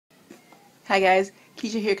Hi guys,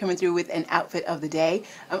 Keisha here coming through with an outfit of the day.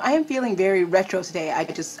 I am feeling very retro today.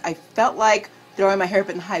 I felt like throwing my hair up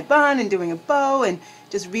in a high bun and doing a bow and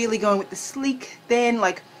just really going with the sleek, thin,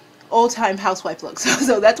 like old-time housewife look.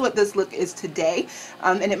 So that's what this look is today.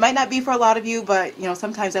 And it might not be for a lot of you, but you know,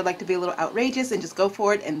 sometimes I like to be a little outrageous and just go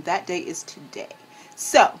for it, and that day is today.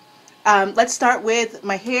 So let's start with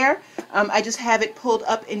my hair. I just have it pulled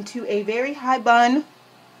up into a very high bun.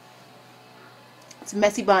 It's a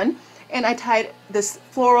messy bun. And I tied this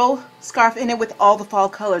floral scarf in it with all the fall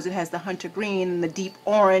colors. It has the hunter green and the deep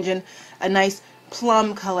orange and a nice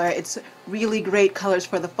plum color. It's really great colors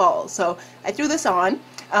for the fall. So I threw this on.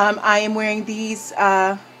 I am wearing these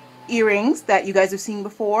earrings that you guys have seen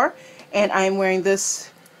before. And I am wearing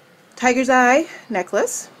this tiger's eye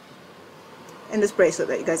necklace and this bracelet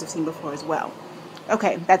that you guys have seen before as well.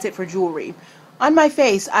 Okay, that's it for jewelry. On my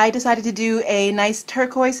face, I decided to do a nice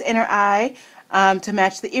turquoise inner eye to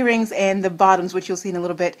match the earrings and the bottoms, which you'll see in a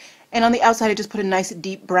little bit. And on the outside, I just put a nice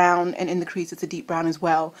deep brown, and in the crease, it's a deep brown as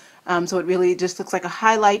well. So it really just looks like a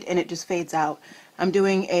highlight, and it just fades out. I'm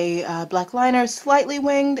doing a black liner, slightly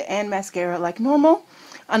winged, and mascara like normal.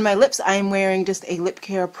 On my lips, I'm wearing just a lip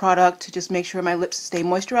care product to just make sure my lips stay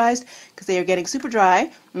moisturized because they are getting super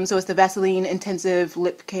dry. So it's the Vaseline Intensive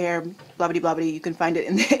Lip Care, blah-bitty-blah-bitty. You can find it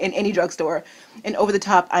in any drugstore. And over the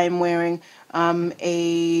top, I am wearing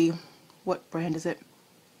what brand is it?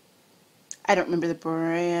 I don't remember the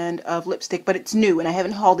brand of lipstick, but it's new and I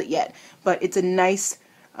haven't hauled it yet. But it's a nice,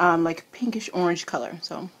 like pinkish orange color.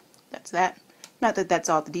 So that's that. Not that that's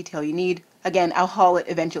all the detail you need. Again, I'll haul it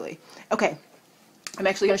eventually. Okay. I'm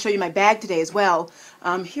actually going to show you my bag today as well.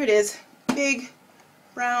 Here it is, big,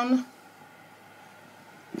 brown,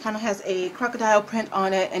 kind of has a crocodile print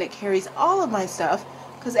on it, and it carries all of my stuff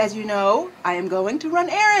because, as you know, I am going to run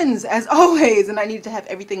errands as always, and I need to have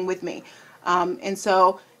everything with me. And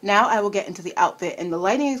so now I will get into the outfit, and the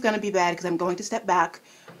lighting is going to be bad because I'm going to step back,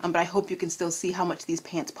 but I hope you can still see how much these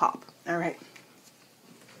pants pop. All right.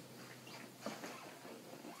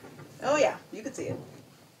 Oh yeah, you can see it.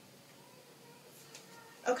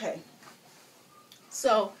 Okay,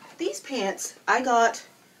 so these pants I got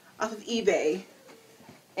off of eBay,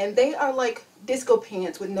 and they are like disco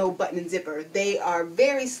pants with no button and zipper. They are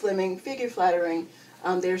very slimming, figure flattering.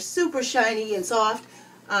 They're super shiny and soft.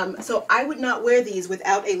 So I would not wear these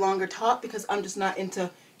without a longer top because I'm just not into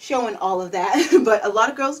showing all of that. But a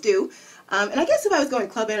lot of girls do. And I guess if I was going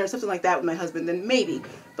clubbing or something like that with my husband, then maybe.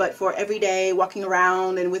 But for every day, walking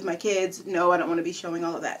around and with my kids, no, I don't want to be showing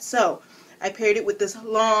all of that. So I paired it with this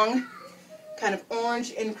long kind of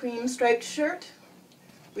orange and cream striped shirt,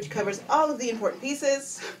 which covers all of the important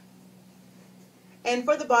pieces. And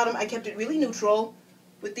for the bottom, I kept it really neutral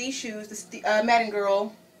with these shoes, the Madden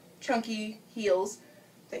Girl chunky heels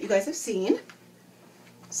that you guys have seen.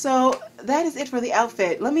 So that is it for the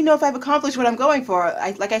outfit. Let me know if I've accomplished what I'm going for.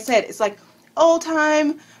 Like I said, it's like old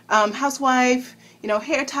time, housewife, you know,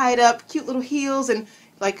 hair tied up, cute little heels, and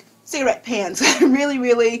like cigarette pants. Really,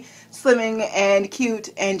 really slimming and cute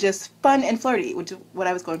and just fun and flirty, which is what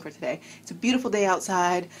I was going for today. It's a beautiful day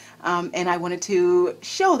outside, and I wanted to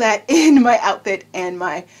show that in my outfit and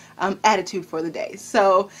my attitude for the day.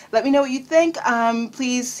 So let me know what you think.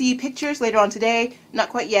 Please see pictures later on today. Not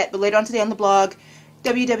quite yet, but later on today on the blog,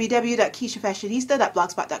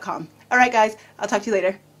 www.keishafashionista.blogspot.com. Alright guys, I'll talk to you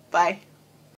later. Bye.